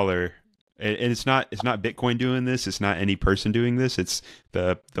the dollar, and it's not Bitcoin doing this, it's not any person doing this, it's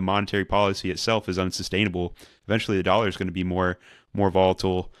the monetary policy itself is unsustainable. Eventually the dollar is going to be more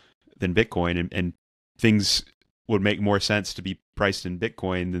volatile than Bitcoin, and things would make more sense to be priced in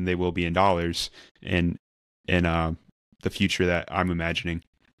Bitcoin than they will be in dollars, and the future that I'm imagining.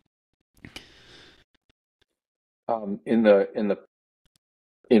 In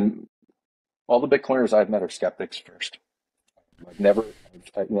all the Bitcoiners I've met are skeptics first. I've never,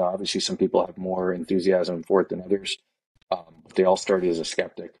 obviously some people have more enthusiasm for it than others, but they all started as a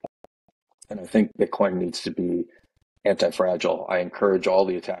skeptic. And I think Bitcoin needs to be anti-fragile. I encourage all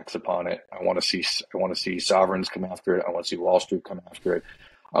the attacks upon it. I want to see sovereigns come after it. I want to see Wall Street come after it.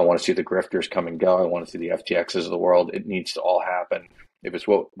 I want to see the grifters come and go. I want to see the FTXs of the world. It needs to all happen. If it's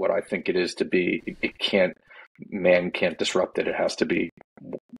what I think it is to be, man can't disrupt it. It has to be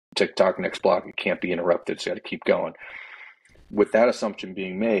TikTok, next block. It can't be interrupted. It's got to keep going. With that assumption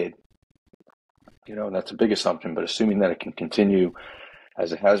being made, and that's a big assumption, but assuming that it can continue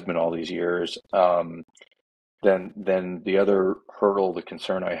as it has been all these years, then the other hurdle, the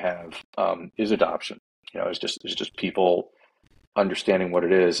concern I have, is adoption. It's just people understanding what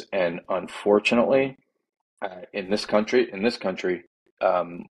it is. And unfortunately, in this country,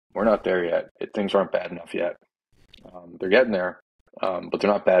 we're not there yet. Things aren't bad enough yet. They're getting there, but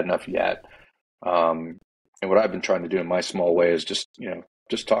they're not bad enough yet. And what I've been trying to do in my small way is just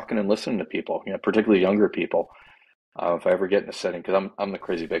talking and listening to people, particularly younger people. If I ever get in a setting, because I'm the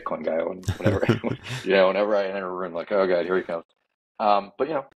crazy Bitcoin guy. Whenever I enter a room, like, oh God, here he comes. But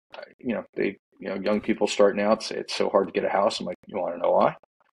young people starting out say it's so hard to get a house. I'm like, you want to know why? I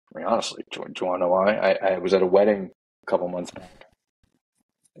mean, honestly, do you want to know why? I was at a wedding a couple months back,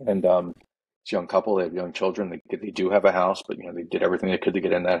 and this young couple, they have young children. They do have a house, but they did everything they could to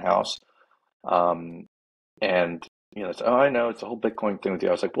get in that house. And it's, oh, I know it's a whole Bitcoin thing with you.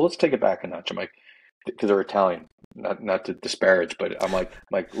 I was like, well, let's take it back a notch. I'm like, because they're Italian, not to disparage, but I'm like,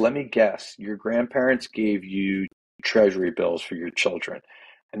 let me guess, your grandparents gave you treasury bills for your children.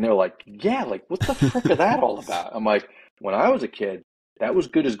 And they're like, yeah, like what the frick is that all about? I'm like, when I was a kid, that was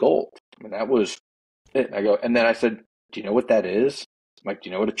good as gold. I mean, that was it. And I go, and then I said, do you know what that is? I'm like, do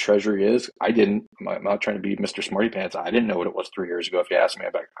you know what a treasury is? I didn't. I'm not trying to be Mr. Smarty Pants. I didn't know what it was 3 years ago. If you asked me,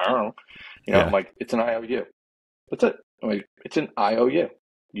 I'm like, I don't know. Yeah. I'm like, it's an IOU. That's it. I'm like, it's an IOU.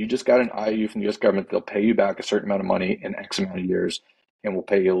 You just got an IOU from the U.S. government. They'll pay you back a certain amount of money in X amount of years, and we'll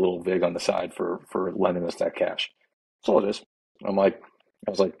pay you a little vig on the side for lending us that cash. That's all it is. I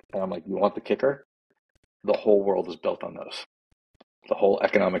was like, you want the kicker? The whole world is built on those. The whole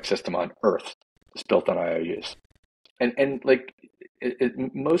economic system on Earth is built on IOUs. And like,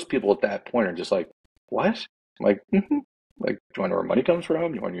 most people at that point are just like, what? I'm like, mm-hmm. Like, do you want to know where money comes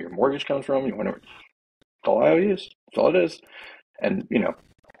from? You want to know where your mortgage comes from? You want to know? It's all IOUs. That's all it is. And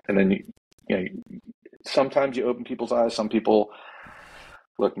and then sometimes you open people's eyes. Some people,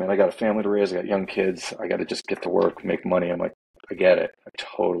 look, man, I got a family to raise. I got young kids. I got to just get to work, make money. I'm like, I get it. I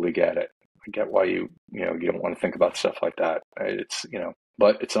totally get it. I get why you don't want to think about stuff like that. It's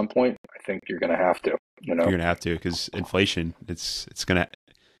but at some point, I think you're going to have to. You're going to have to, because inflation. It's going to.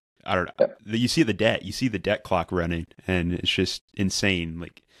 I don't know. Yeah. You see the debt clock running, and it's just insane.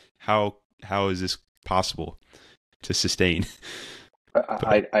 Like, how is this possible to sustain?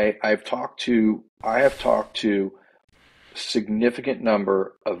 I have talked to significant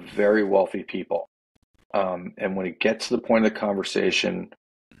number of very wealthy people, and when it gets to the point of the conversation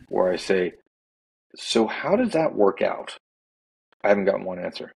where I say, so how does that work out? I haven't gotten one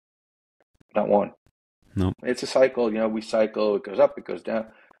answer. Not one. No. It's a cycle. We cycle. It goes up. It goes down.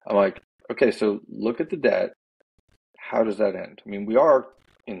 I'm like, okay, so look at the debt. How does that end? I mean, we are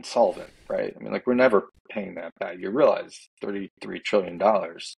insolvent, right? I mean, like, we're never paying that back. You realize $33 trillion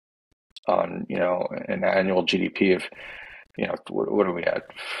on, an annual GDP of, what are we at?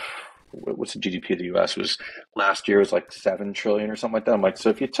 What's the GDP of the U.S. was last year was like 7 trillion or something like that. I'm like, so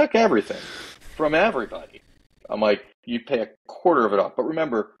if you took everything from everybody, I'm like, you pay a quarter of it off. But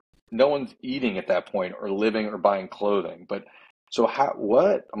remember, no one's eating at that point or living or buying clothing. But so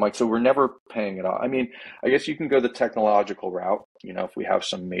what? I'm like, so we're never paying it off. I mean, I guess you can go the technological route. If we have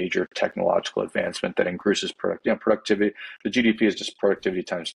some major technological advancement that increases productivity, the GDP is just productivity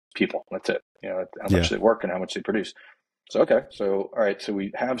times people. That's it. How much they work and how much they produce. So, okay. So, all right. So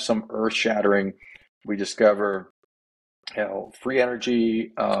we have some earth shattering. We discover, free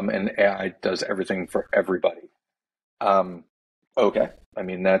energy, and AI does everything for everybody. Okay. I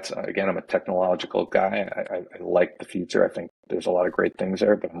mean, again, I'm a technological guy. I like the future. I think there's a lot of great things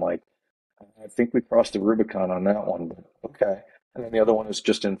there, but I'm like, I think we crossed the Rubicon on that one, but okay. And then the other one is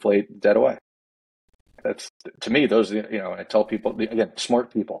just inflate debt away. That's, to me, those, I tell people, again,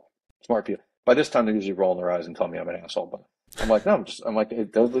 smart people. By this time, they're usually rolling their eyes and telling me I'm an asshole, but I'm like, no, I'm like, hey,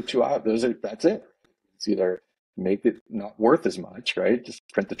 those are the two, that's it. It's either make it not worth as much, right? Just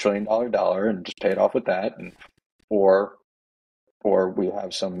print the $1 trillion dollar and just pay it off with that. Or we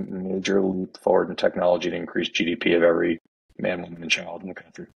have some major leap forward in technology to increase GDP of every man, woman, and child in the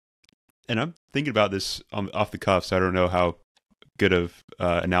country. And I'm thinking about this off the cuff, so I don't know how good of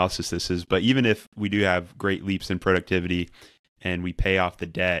analysis this is, but even if we do have great leaps in productivity and we pay off the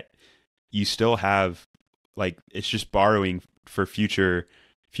debt, you still have, like, it's just borrowing for future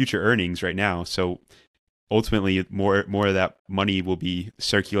earnings right now. So ultimately, more of that money will be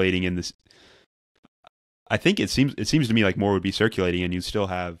circulating in this. I think it seems to me like more would be circulating, and you still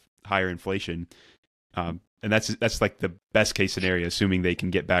have higher inflation. And that's like the best case scenario, assuming they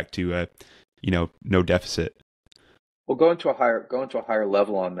can get back to no deficit. Well, going to a higher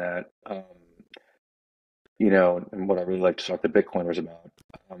level on that, and what I really like to talk to Bitcoiners about.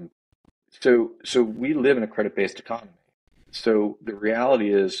 So we live in a credit-based economy. So the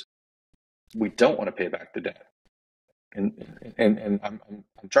reality is, we don't want to pay back the debt. And I'm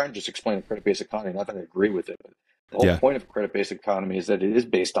trying to just explain a credit-based economy. Not that I agree with it, but the whole point of a credit-based economy is that it is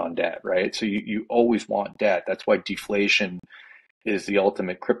based on debt, right? So you always want debt. That's why deflation is the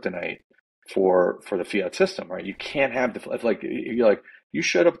ultimate kryptonite for the fiat system, right? You can't have you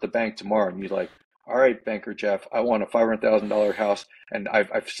showed up at the bank tomorrow and you're like, all right, banker Jeff, I want a $500,000 house and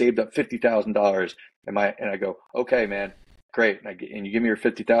I've saved up $50,000. And I go, okay, man, great. And you give me your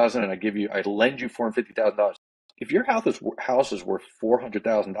 50,000 and I lend you $450,000. If your house is worth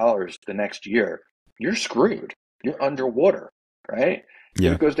 $400,000 the next year, you're screwed. You're underwater, right?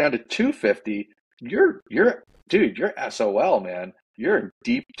 Yeah. If it goes down to 250, you're SOL, man. You're in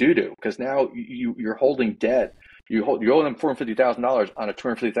deep doo-doo because now you're holding debt. You owe them $450,000 on a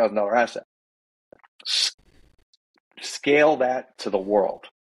 $250,000 asset. Scale that to the world.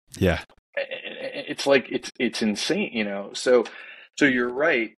 Yeah. It's like it's insane, So you're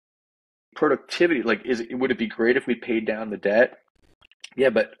right. Productivity, would it be great if we paid down the debt? Yeah,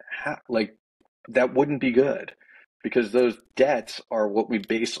 but that wouldn't be good because those debts are what we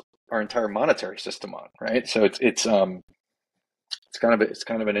base our entire monetary system on, right? So it's kind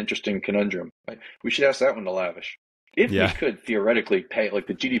of an interesting conundrum. Right? We should ask that one to Lavish. If we could theoretically pay, like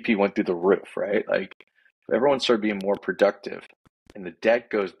the GDP went through the roof, right? Like if everyone started being more productive and the debt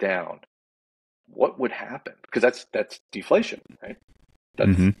goes down, what would happen? Because that's deflation, right?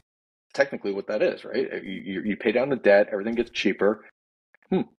 That's technically what that is, right? You pay down the debt, everything gets cheaper.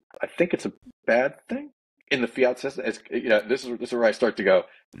 I think it's a bad thing in the fiat system. This is where I start to go,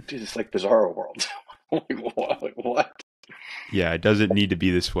 dude, it's like Bizarro World. What? Yeah, it doesn't need to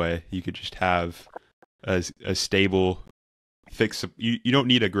be this way. You could just have a stable fixed. You don't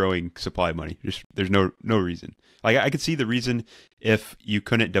need a growing supply of money. There's no reason. Like I could see the reason if you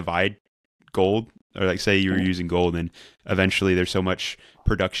couldn't divide gold, or like say you were using gold and eventually there's so much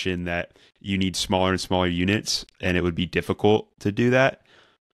production that you need smaller and smaller units and it would be difficult to do that.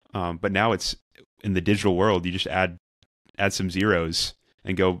 But now it's in the digital world, you just add some zeros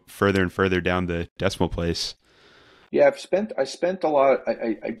and go further and further down the decimal place. Yeah, I spent a lot.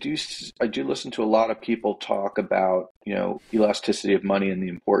 I do listen to a lot of people talk about, elasticity of money and the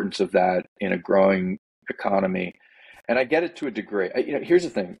importance of that in a growing economy. And I get it to a degree. Here's the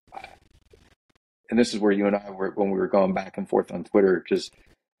thing. And this is where you and I were when we were going back and forth on Twitter,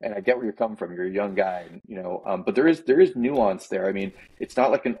 and I get where you're coming from. You're a young guy, but there is nuance there. I mean, it's not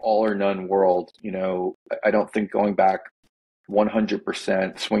like an all or none world. I don't think going back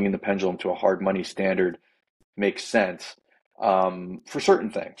 100%, swinging the pendulum to a hard money standard makes sense for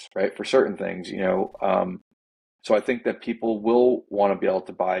certain things, right? For certain things, so I think that people will want to be able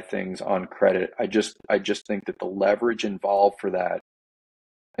to buy things on credit. I just think that the leverage involved for that.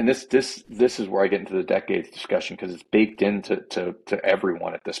 And this is where I get into the decades discussion because it's baked into to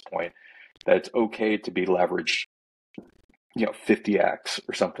everyone at this point that it's okay to be leveraged, 50x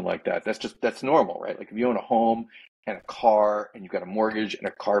or something like that. That's normal, right? Like if you own a home and a car, and you've got a mortgage and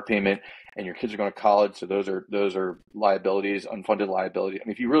a car payment, and your kids are going to college. So those are liabilities, unfunded liability. I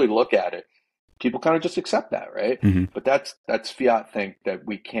mean, if you really look at it, people kind of just accept that, right? Hmm. But that's fiat think that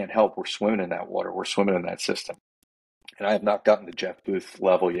we can't help. We're swimming in that water. We're swimming in that system. And I have not gotten to Jeff Booth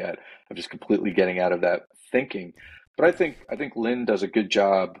level yet. I'm just completely getting out of that thinking. But I think Lynn does a good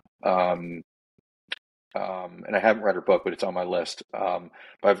job. And I haven't read her book, but it's on my list.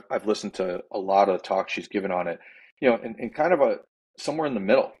 But I've listened to a lot of the talks she's given on it, and kind of a somewhere in the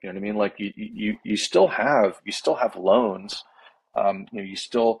middle. You know what I mean? Like you still have loans, you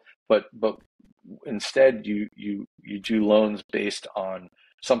still, but instead you do loans based on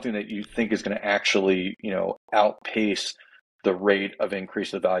something that you think is going to actually, outpace the rate of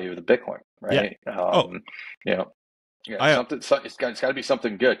increase of the value of the Bitcoin, Yeah. right? Oh, You know, yeah, I it's got to be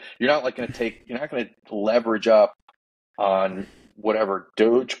something good. You're not going to leverage up on whatever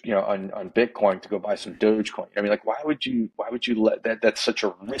Doge, on Bitcoin to go buy some Dogecoin. I mean, like, why would you let that? That's such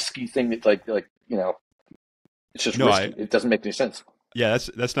a risky thing that it's just no, risky. It doesn't make any sense. yeah,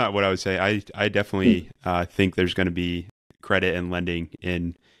 that's not what I would say. I definitely think there's going to be credit and lending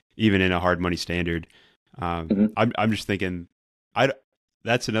even in a hard money standard. Mm-hmm. I'm just thinking,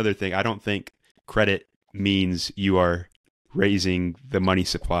 that's another thing. I don't think credit means you are raising the money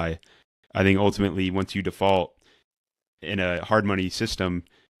supply. I think ultimately, once you default in a hard money system,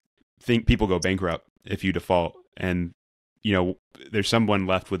 think people go bankrupt if you default, and there's someone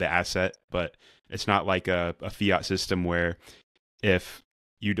left with the asset, but it's not like a fiat system where if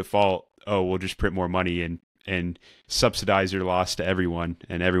you default, oh, we'll just print more money and subsidize your loss to everyone,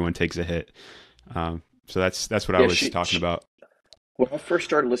 and everyone takes a hit. So that's what I was talking about. When I first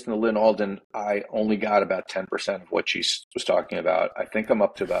started listening to Lynn Alden, I only got about 10% of what she was talking about. I think I'm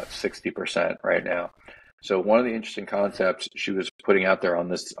up to about 60% right now. So one of the interesting concepts she was putting out there on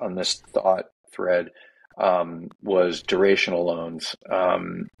this thought thread was durational loans,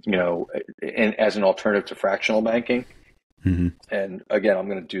 and as an alternative to fractional banking. Mm-hmm. And again, I'm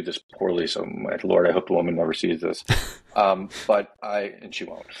going to do this poorly, so my Lord, I hope the woman never sees this. And she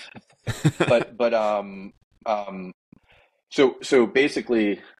won't. So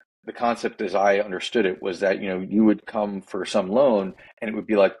basically, the concept as I understood it was that, you would come for some loan and it would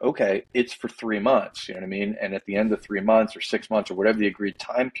be like, okay, it's for 3 months, you know what I mean? And at the end of 3 months or 6 months or whatever the agreed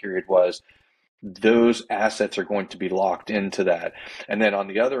time period was, those assets are going to be locked into that. And then on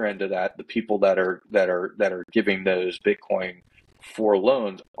the other end of that, the people that are giving those Bitcoin for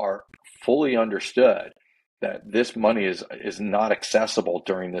loans are fully understood that this money is not accessible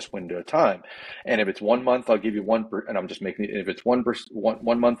during this window of time. And if it's 1 month, I'll give you 1%. And I'm just making it. If it's 1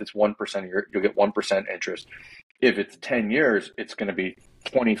 month, it's 1%. You'll get 1% interest. If it's 10 years, it's going to be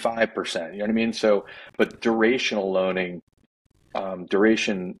 25%. You know what I mean? So, but duration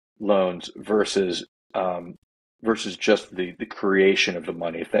loans versus just the creation of the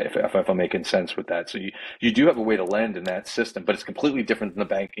money, if I'm making sense with that. So you do have a way to lend in that system, but it's completely different than the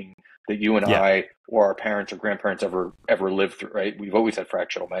banking that you and I or our parents or grandparents ever lived through, right? We've always had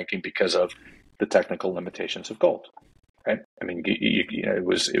fractional banking because of the technical limitations of gold, right? I mean,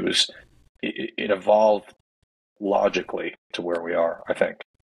 it evolved logically to where we are, I think.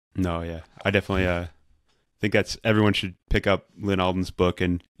 No, yeah, I definitely think everyone should pick up Lynn Alden's book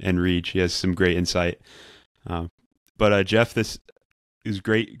and read. She has some great insight. But Jeff, this is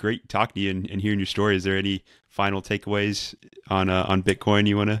great talking to you and hearing your story. Is there any final takeaways on Bitcoin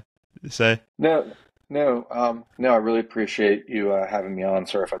you want to say? No. I really appreciate you having me on.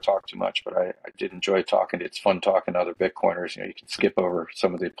 Sorry if I talk too much, but I did enjoy talking. It's fun talking to other Bitcoiners. You can skip over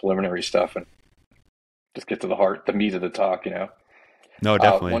some of the preliminary stuff and just get to the meat of the talk. No,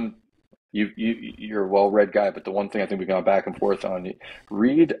 definitely. You're a well-read guy, but the one thing I think we've gone back and forth on,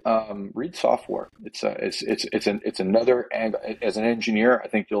 read software. It's another angle. As an engineer, I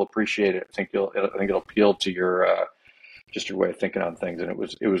think you'll appreciate it. I think it'll appeal to your just your way of thinking on things, and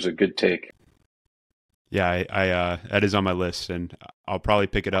it was a good take. Yeah, I that is on my list, and I'll probably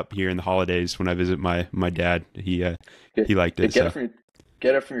pick it up here in the holidays when I visit my dad. He liked it.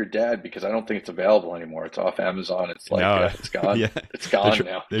 Get it from your dad, because I don't think it's available anymore. It's off Amazon. It's like it's gone. Yeah. It's gone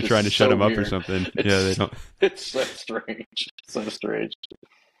now. They're trying to shut him up or something. They don't. It's so strange. So strange.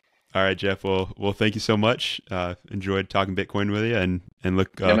 All right, Jeff. Well, thank you so much. Enjoyed talking Bitcoin with you, and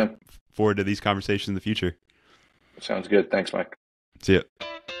look forward to these conversations in the future. Sounds good. Thanks, Mike. See ya.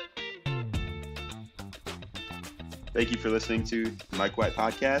 Thank you for listening to Mike White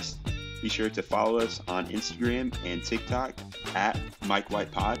Podcast. Be sure to follow us on Instagram and TikTok at Mike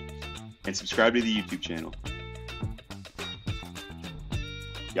White Pod, and subscribe to the YouTube channel.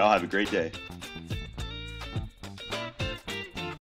 Y'all have a great day.